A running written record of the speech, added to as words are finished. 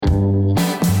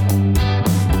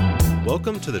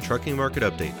Welcome to the Trucking Market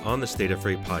Update on the State of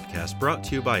Freight podcast, brought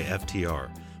to you by FTR,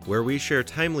 where we share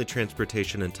timely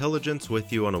transportation intelligence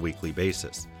with you on a weekly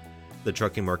basis. The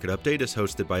Trucking Market Update is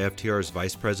hosted by FTR's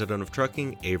Vice President of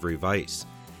Trucking, Avery Weiss.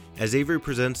 As Avery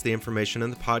presents the information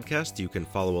in the podcast, you can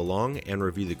follow along and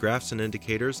review the graphs and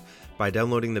indicators by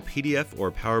downloading the PDF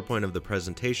or PowerPoint of the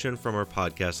presentation from our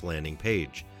podcast landing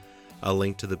page. A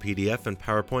link to the PDF and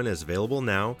PowerPoint is available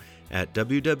now at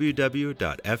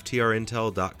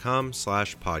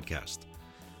www.ftrintel.com/podcast.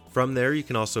 From there, you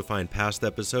can also find past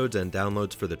episodes and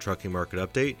downloads for the Trucking Market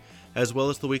Update, as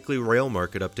well as the weekly Rail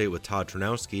Market Update with Todd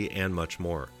Ternowski and much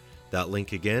more. That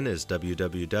link again is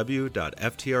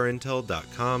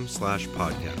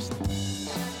www.ftrintel.com/podcast.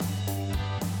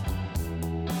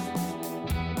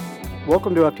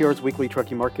 Welcome to FTR's weekly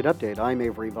Trucking Market Update. I'm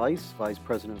Avery Weiss, Vice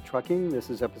President of Trucking. This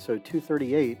is episode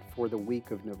 238 for the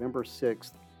week of November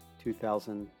 6th,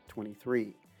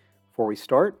 2023. Before we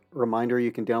start, a reminder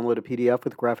you can download a PDF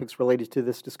with graphics related to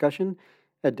this discussion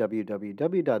at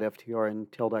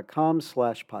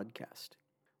www.ftrintel.com/podcast.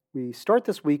 We start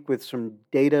this week with some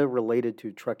data related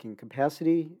to trucking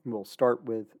capacity, and we'll start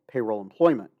with payroll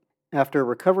employment. After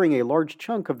recovering a large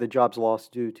chunk of the jobs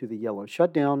lost due to the yellow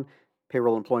shutdown,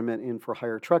 payroll employment in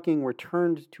for-hire trucking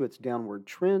returned to its downward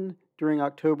trend during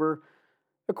October,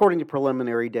 according to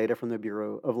preliminary data from the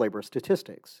Bureau of Labor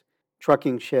Statistics.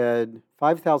 Trucking shed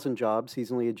 5,000 jobs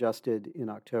seasonally adjusted in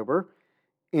October,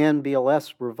 and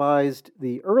BLS revised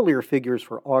the earlier figures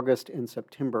for August and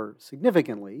September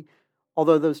significantly,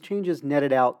 although those changes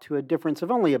netted out to a difference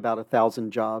of only about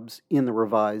 1,000 jobs in the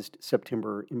revised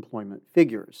September employment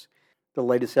figures. The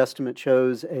latest estimate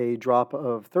shows a drop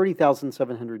of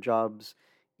 30,700 jobs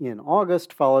in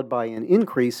August, followed by an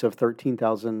increase of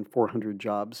 13,400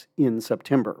 jobs in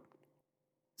September.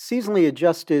 Seasonally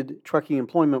adjusted trucking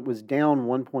employment was down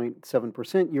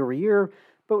 1.7% year over year,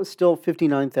 but was still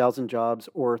 59,000 jobs,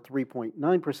 or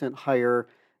 3.9% higher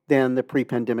than the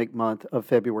pre-pandemic month of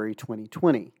February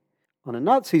 2020. On a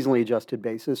not seasonally adjusted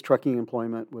basis, trucking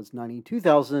employment was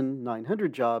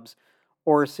 92,900 jobs,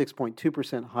 or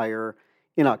 6.2% higher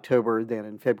in October than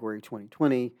in February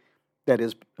 2020. That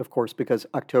is, of course, because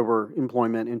October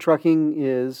employment in trucking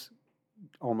is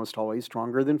almost always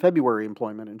stronger than February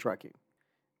employment in trucking.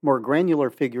 More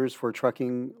granular figures for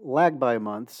trucking lag by a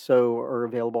month, so are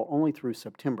available only through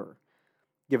September.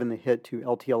 Given the hit to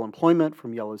LTL employment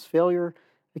from Yellow's failure,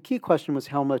 the key question was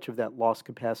how much of that lost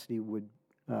capacity would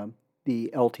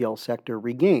the LTL sector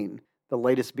regain. The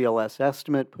latest BLS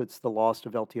estimate puts the loss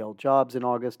of LTL jobs in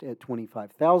August at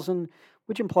 25,000,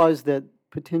 which implies that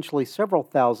potentially several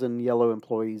thousand Yellow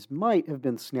employees might have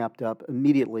been snapped up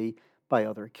immediately by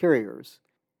other carriers.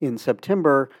 In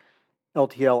September,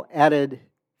 LTL added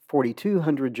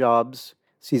 4,200 jobs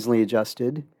seasonally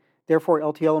adjusted. Therefore,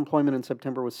 LTL employment in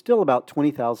September was still about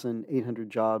 20,800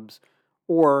 jobs,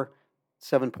 or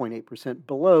 7.8%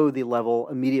 below the level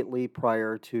immediately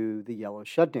prior to the Yellow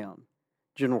shutdown.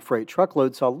 General freight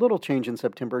truckload saw little change in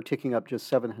September, ticking up just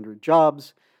 700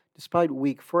 jobs. Despite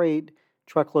weak freight,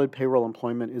 truckload payroll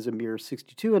employment is a mere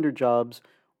 6,200 jobs,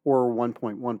 or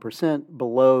 1.1%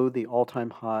 below the all-time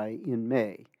high in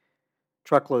May.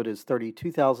 Truckload is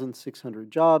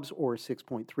 32,600 jobs, or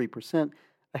 6.3%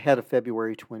 ahead of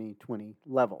February 2020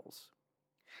 levels.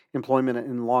 Employment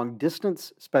in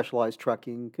long-distance specialized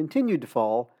trucking continued to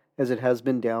fall, as it has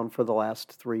been down for the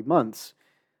last 3 months.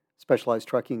 Specialized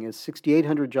trucking is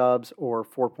 6,800 jobs, or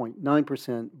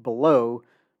 4.9% below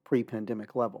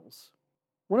pre-pandemic levels.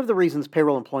 One of the reasons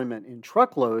payroll employment in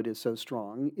truckload is so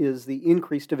strong is the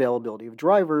increased availability of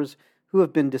drivers who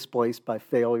have been displaced by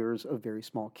failures of very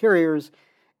small carriers,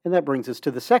 and that brings us to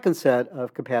the second set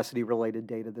of capacity-related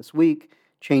data this week,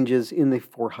 changes in the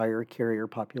for-hire carrier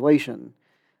population.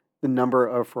 The number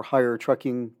of for-hire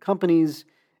trucking companies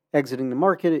exiting the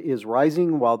market is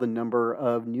rising, while the number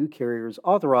of new carriers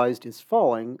authorized is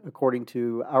falling, according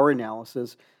to our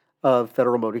analysis of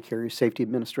Federal Motor Carrier Safety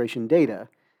Administration data.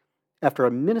 After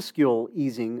a minuscule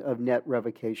easing of net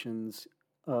revocations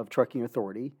of trucking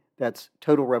authority, that's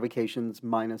total revocations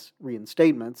minus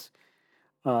reinstatements,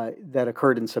 that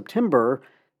occurred in September,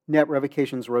 net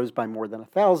revocations rose by more than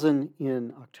 1,000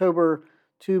 in October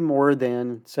to more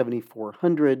than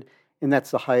 7,400, and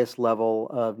that's the highest level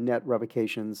of net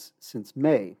revocations since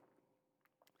May.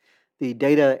 The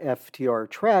data FTR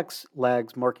tracks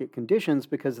lags market conditions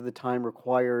because of the time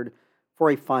required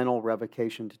for a final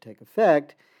revocation to take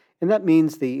effect, and that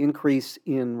means the increase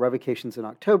in revocations in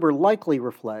October likely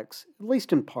reflects, at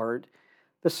least in part,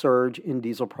 the surge in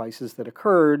diesel prices that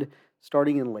occurred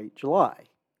starting in late July.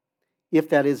 If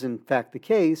that is in fact the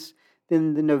case,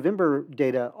 then the November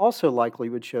data also likely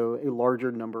would show a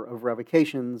larger number of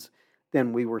revocations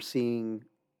than we were seeing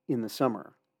in the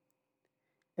summer.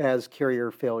 As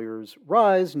carrier failures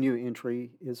rise, new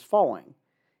entry is falling.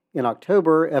 In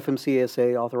October,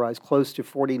 FMCSA authorized close to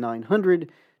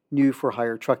 4,900 new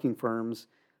for-hire trucking firms.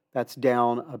 That's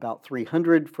down about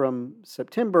 300 from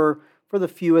September for the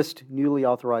fewest newly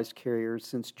authorized carriers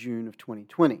since June of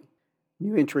 2020.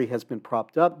 New entry has been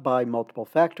propped up by multiple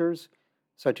factors,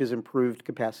 such as improved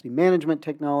capacity management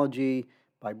technology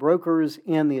by brokers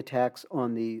and the attacks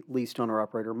on the leased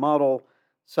owner-operator model,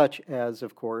 such as,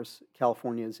 of course,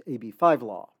 California's AB5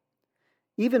 law.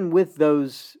 Even with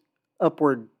those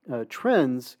upward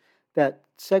trends, that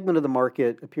segment of the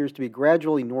market appears to be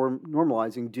gradually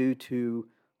normalizing due to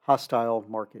hostile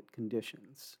market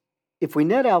conditions. If we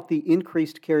net out the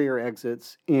increased carrier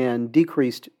exits and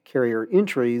decreased carrier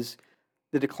entries,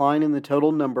 the decline in the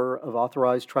total number of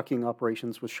authorized trucking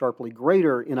operations was sharply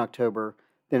greater in October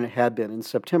than it had been in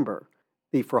September.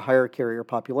 The for-hire carrier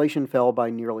population fell by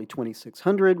nearly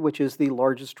 2,600, which is the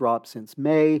largest drop since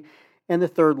May and the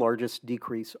third largest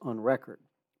decrease on record.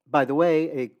 By the way,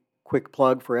 a quick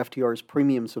plug for FTR's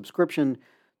premium subscription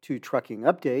to Trucking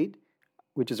Update,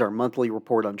 which is our monthly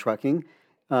report on trucking,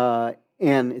 and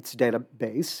its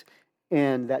database.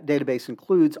 And that database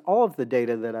includes all of the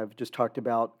data that I've just talked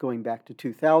about going back to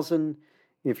 2000.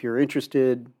 If you're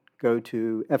interested, go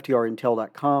to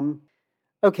ftrintel.com.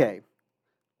 Okay,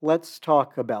 let's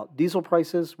talk about diesel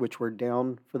prices, which were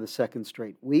down for the second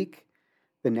straight week.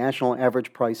 The national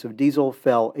average price of diesel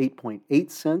fell 8.8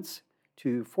 cents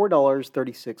to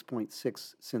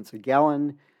 $4.36.6 a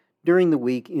gallon during the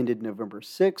week ended November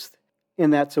 6th,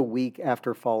 and that's a week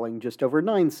after falling just over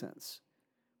 9 cents.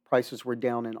 Prices were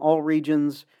down in all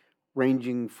regions,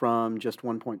 ranging from just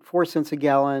 1.4 cents a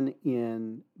gallon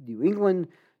in New England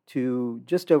to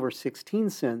just over 16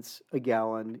 cents a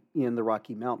gallon in the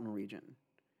Rocky Mountain region.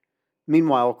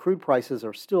 Meanwhile, crude prices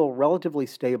are still relatively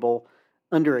stable,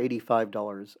 under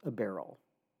 $85 a barrel.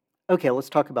 Okay, let's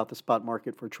talk about the spot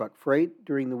market for truck freight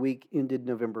during the week ended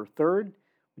November 3rd,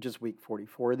 which is week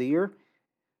 44 of the year.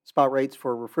 Spot rates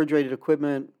for refrigerated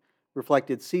equipment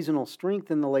reflected seasonal strength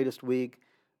in the latest week,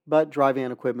 but dry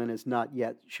van equipment is not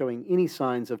yet showing any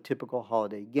signs of typical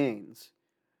holiday gains.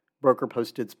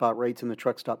 Broker-posted spot rates in the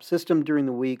truck stop system during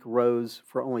the week rose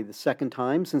for only the second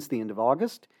time since the end of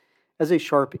August, as a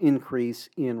sharp increase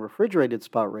in refrigerated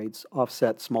spot rates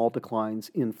offset small declines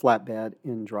in flatbed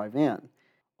and dry van.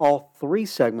 All three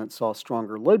segments saw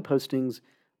stronger load postings,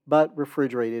 but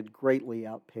refrigerated greatly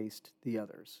outpaced the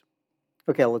others.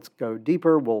 Okay, let's go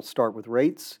deeper. We'll start with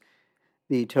rates.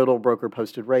 The total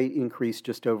broker-posted rate increased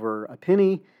just over a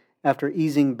penny after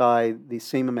easing by the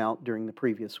same amount during the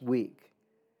previous week.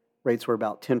 Rates were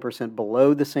about 10%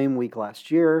 below the same week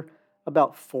last year,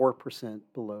 about 4%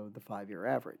 below the 5-year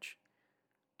average.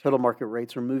 Total market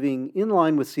rates are moving in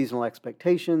line with seasonal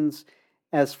expectations,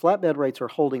 as flatbed rates are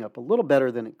holding up a little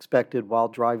better than expected, while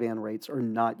dry van rates are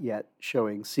not yet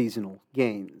showing seasonal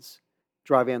gains.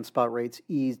 Dry van spot rates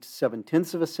eased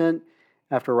 0.7 cents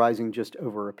after rising just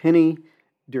over a penny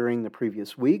during the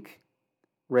previous week.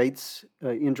 Rates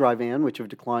in dry van, which have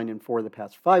declined in 4 of the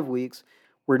past 5 weeks,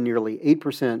 were nearly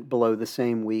 8% below the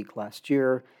same week last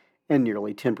year and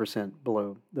nearly 10%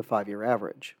 below the 5-year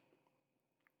average.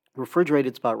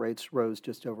 Refrigerated spot rates rose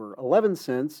just over 11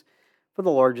 cents for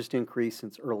the largest increase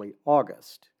since early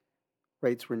August.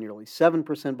 Rates were nearly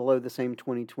 7% below the same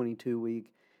 2022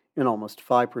 week and almost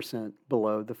 5%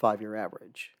 below the 5-year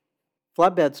average.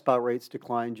 Flatbed spot rates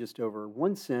declined just over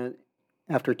 1 cent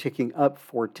after ticking up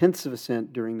 0.4 cents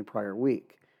during the prior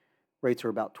week. Rates are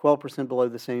about 12% below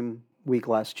the same week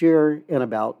last year and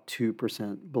about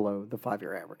 2% below the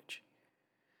 5-year average.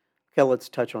 Okay, let's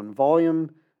touch on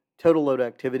volume. Total load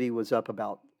activity was up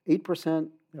about 8%.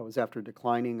 That was after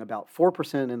declining about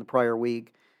 4% in the prior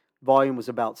week. Volume was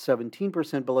about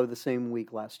 17% below the same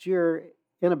week last year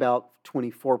and about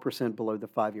 24% below the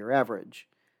 5-year average.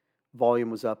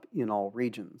 Volume was up in all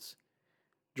regions.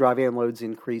 Dry van loads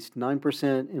increased 9%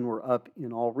 and were up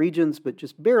in all regions, but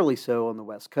just barely so on the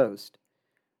West Coast.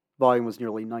 Volume was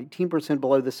nearly 19%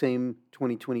 below the same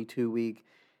 2022 week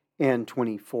and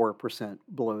 24%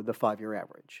 below the 5-year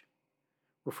average.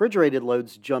 Refrigerated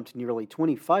loads jumped nearly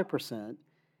 25%,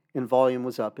 and volume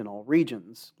was up in all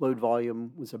regions. Load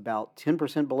volume was about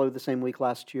 10% below the same week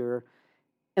last year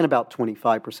and about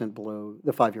 25% below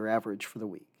the 5-year average for the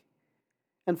week.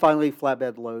 And finally,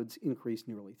 flatbed loads increased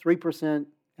nearly 3%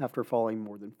 after falling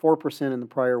more than 4% in the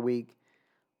prior week.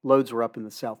 Loads were up in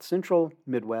the South Central,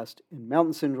 Midwest, and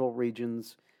Mountain Central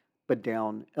regions, but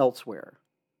down elsewhere.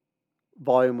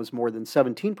 Volume was more than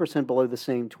 17% below the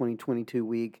same 2022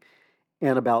 week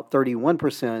and about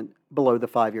 31% below the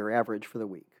 5-year average for the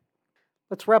week.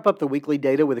 Let's wrap up the weekly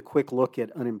data with a quick look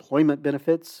at unemployment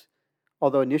benefits.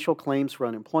 Although initial claims for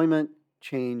unemployment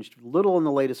changed little in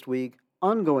the latest week,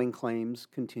 ongoing claims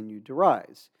continued to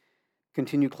rise.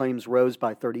 Continued claims rose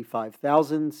by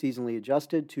 35,000, seasonally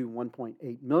adjusted, to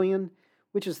 1.8 million,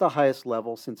 which is the highest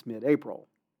level since mid-April.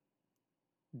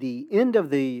 The end of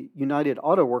the United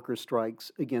Auto Workers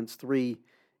strikes against three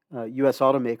U.S.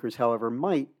 automakers, however,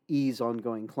 might ease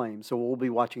ongoing claims. So we'll be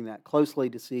watching that closely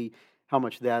to see how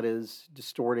much that is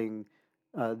distorting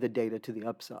the data to the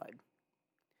upside.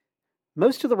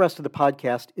 Most of the rest of the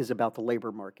podcast is about the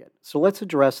labor market. So let's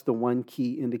address the one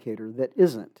key indicator that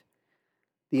isn't.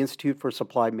 The Institute for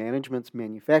Supply Management's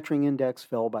Manufacturing Index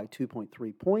fell by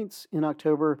 2.3 points in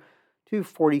October to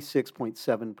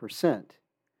 46.7%.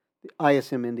 The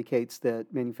ISM indicates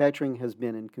that manufacturing has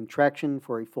been in contraction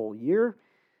for a full year.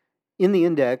 In the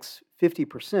index,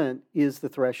 50% is the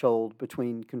threshold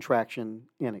between contraction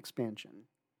and expansion.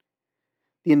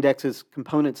 The index's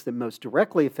components that most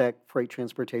directly affect freight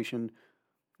transportation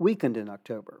weakened in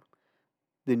October.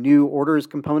 The new orders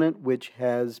component, which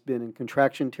has been in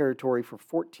contraction territory for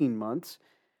 14 months,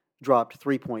 dropped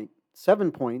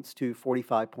 3.7 points to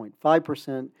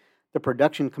 45.5%. The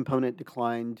production component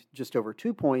declined just over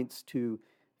 2 points to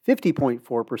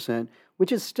 50.4%,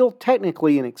 which is still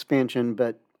technically an expansion,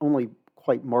 but only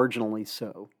quite marginally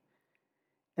so.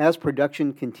 As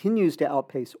production continues to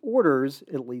outpace orders,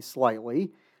 at least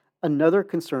slightly, another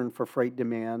concern for freight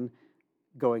demand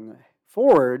going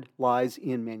forward lies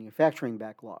in manufacturing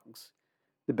backlogs.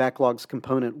 The backlogs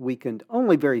component weakened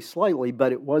only very slightly,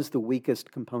 but it was the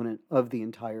weakest component of the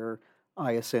entire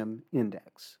ISM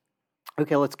index.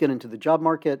 Okay, let's get into the job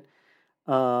market,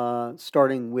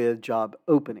 starting with job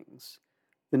openings.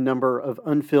 The number of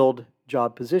unfilled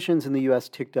job positions in the U.S.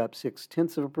 ticked up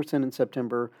 0.6% in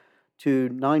September to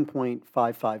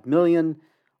 9.55 million,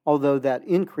 although that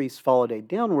increase followed a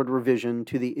downward revision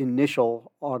to the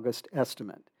initial August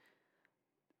estimate.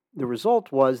 The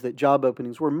result was that job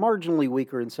openings were marginally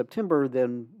weaker in September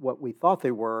than what we thought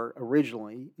they were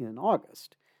originally in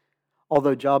August.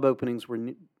 Although job openings were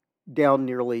down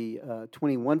nearly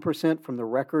 21% from the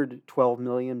record 12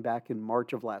 million back in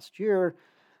March of last year,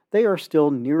 they are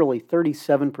still nearly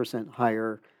 37%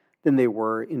 higher than they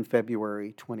were in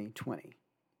February 2020.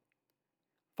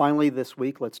 Finally, this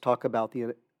week, let's talk about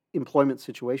the Employment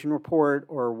Situation Report,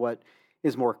 or what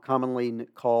is more commonly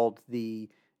called the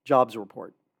Jobs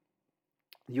Report.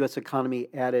 The U.S. economy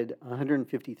added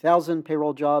 150,000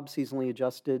 payroll jobs, seasonally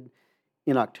adjusted,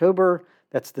 in October.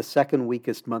 That's the second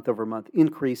weakest month-over-month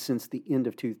increase since the end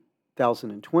of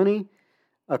 2020,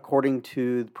 according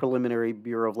to the preliminary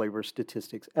Bureau of Labor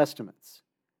Statistics estimates.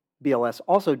 BLS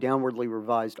also downwardly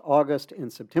revised August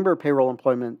and September payroll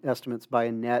employment estimates by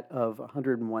a net of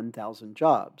 101,000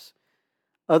 jobs.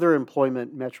 Other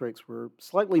employment metrics were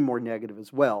slightly more negative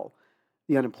as well.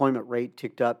 The unemployment rate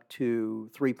ticked up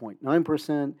to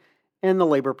 3.9%, and the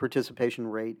labor participation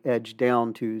rate edged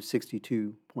down to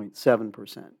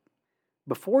 62.7%.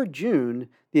 Before June,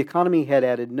 the economy had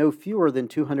added no fewer than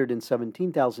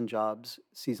 217,000 jobs,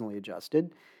 seasonally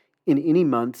adjusted, in any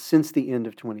month since the end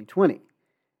of 2020.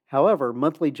 However,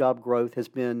 monthly job growth has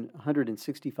been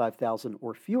 165,000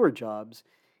 or fewer jobs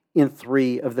in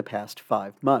 3 of the past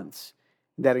 5 months.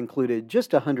 That included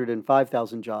just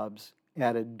 105,000 jobs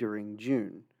added during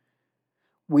June.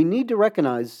 We need to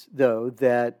recognize, though,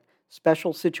 that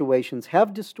special situations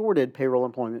have distorted payroll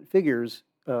employment figures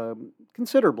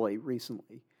considerably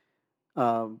recently.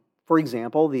 For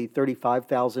example, the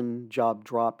 35,000 job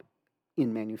drop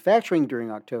in manufacturing during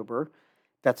October,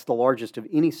 that's the largest of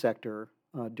any sector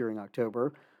during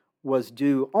October, was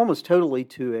due almost totally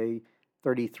to a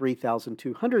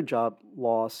 33,200 job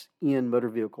loss in motor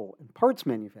vehicle and parts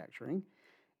manufacturing.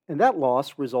 And that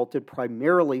loss resulted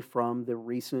primarily from the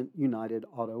recent United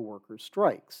Auto Workers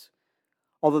strikes.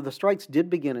 Although the strikes did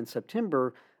begin in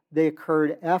September, they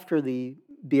occurred after the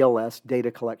BLS data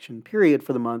collection period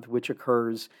for the month, which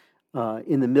occurs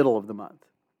in the middle of the month.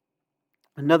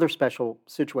 Another special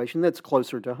situation that's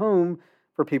closer to home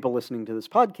for people listening to this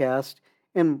podcast,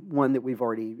 and one that we've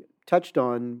already touched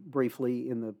on briefly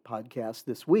in the podcast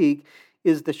this week,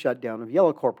 is the shutdown of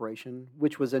Yellow Corporation,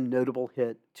 which was a notable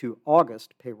hit to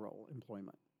August payroll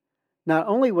employment. Not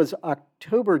only was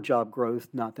October job growth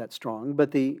not that strong,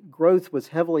 but the growth was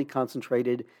heavily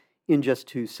concentrated in just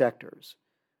 2 sectors.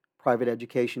 Private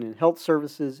education and health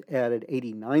services added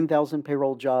 89,000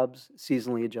 payroll jobs,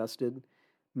 seasonally adjusted,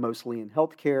 mostly in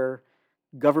healthcare.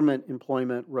 Government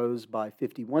employment rose by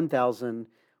 51,000,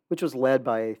 which was led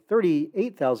by a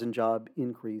 38,000 job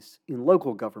increase in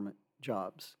local government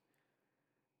jobs.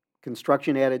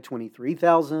 Construction added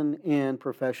 23,000, and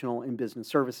professional and business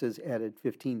services added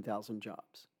 15,000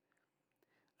 jobs.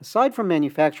 Aside from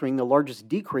manufacturing, the largest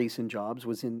decrease in jobs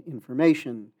was in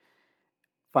information.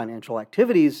 Financial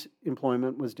activities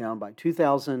employment was down by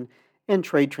 2,000, and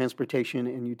trade, transportation,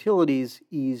 and utilities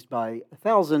eased by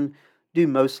 1,000, due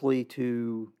mostly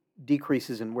to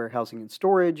decreases in warehousing and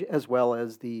storage, as well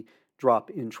as the drop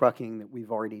in trucking that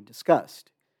we've already discussed.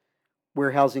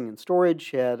 Warehousing and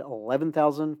storage had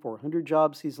 11,400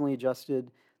 jobs seasonally adjusted.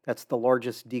 That's the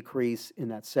largest decrease in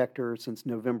that sector since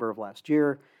November of last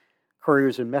year.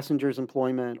 Couriers and messengers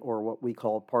employment, or what we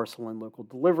call parcel and local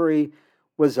delivery,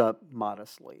 was up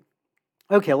modestly.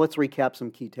 Okay, let's recap some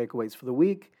key takeaways for the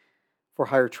week. For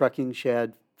hire trucking,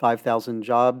 had 5,000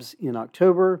 jobs in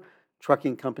October.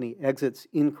 Trucking company exits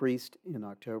increased in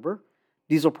October.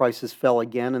 Diesel prices fell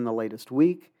again in the latest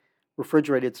week.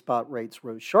 Refrigerated spot rates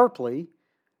rose sharply.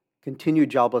 Continued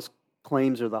jobless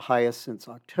claims are the highest since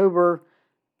October.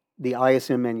 The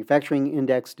ISM Manufacturing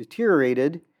Index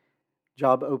deteriorated.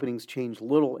 Job openings changed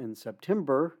little in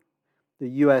September. The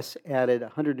U.S. added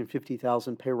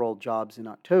 150,000 payroll jobs in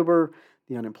October.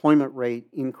 The unemployment rate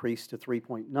increased to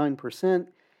 3.9%.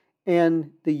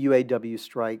 And the UAW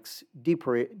strikes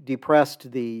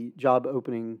depressed the job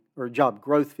opening or job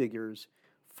growth figures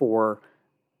for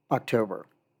October.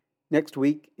 Next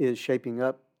week is shaping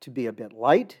up to be a bit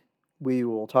light. We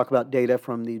will talk about data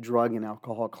from the Drug and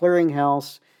Alcohol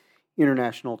Clearinghouse,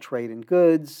 international trade in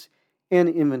goods, and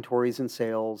inventories and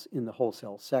sales in the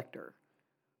wholesale sector.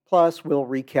 Plus, we'll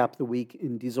recap the week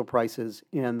in diesel prices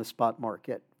and the spot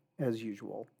market as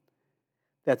usual.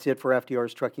 That's it for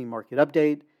FTR's Trucking Market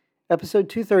Update, episode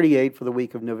 238 for the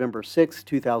week of November 6,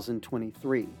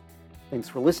 2023. Thanks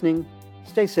for listening,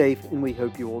 stay safe, and we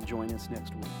hope you will join us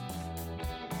next week.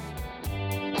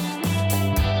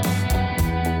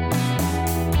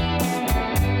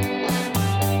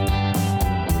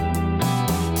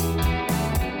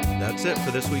 That's it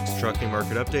for this week's Trucking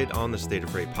Market Update on the State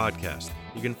of Freight podcast.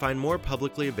 You can find more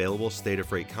publicly available State of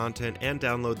Freight content and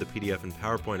download the PDF and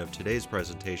PowerPoint of today's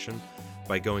presentation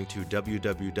by going to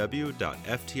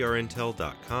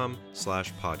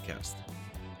www.ftrintel.com/podcast.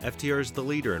 FTR is the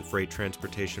leader in freight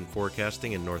transportation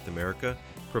forecasting in North America,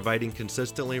 providing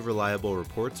consistently reliable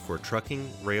reports for trucking,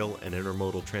 rail, and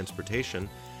intermodal transportation,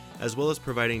 as well as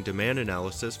providing demand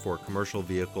analysis for commercial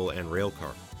vehicle and rail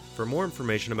car. For more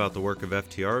information about the work of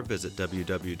FTR, visit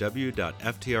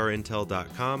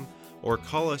www.ftrintel.com or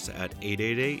call us at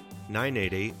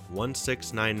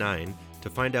 888-988-1699 to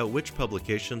find out which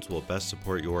publications will best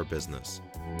support your business.